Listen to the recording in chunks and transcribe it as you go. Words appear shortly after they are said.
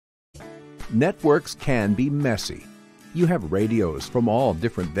Networks can be messy. You have radios from all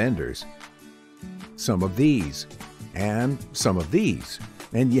different vendors. Some of these, and some of these,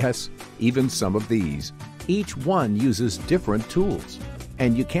 and yes, even some of these. Each one uses different tools,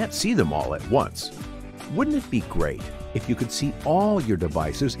 and you can't see them all at once. Wouldn't it be great if you could see all your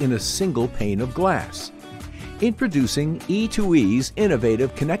devices in a single pane of glass? Introducing E2E's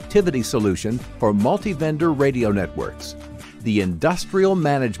innovative connectivity solution for multi-vendor radio networks, the Industrial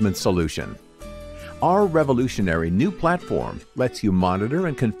Management Solution. Our revolutionary new platform lets you monitor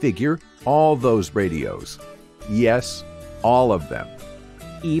and configure all those radios. Yes, all of them,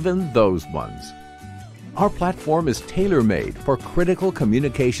 even those ones. Our platform is tailor-made for critical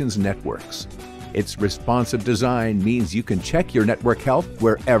communications networks. Its responsive design means you can check your network health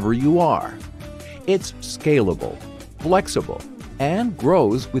wherever you are. It's scalable, flexible, and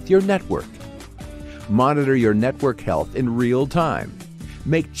grows with your network. Monitor your network health in real time.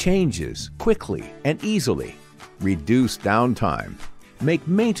 Make changes quickly and easily. Reduce downtime. Make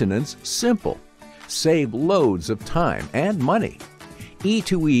maintenance simple. Save loads of time and money.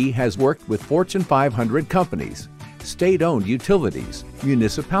 E2E has worked with Fortune 500 companies, state-owned utilities,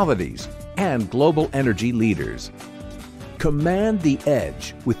 municipalities, and global energy leaders. Command the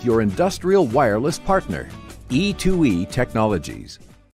edge with your industrial wireless partner, E2E Technologies.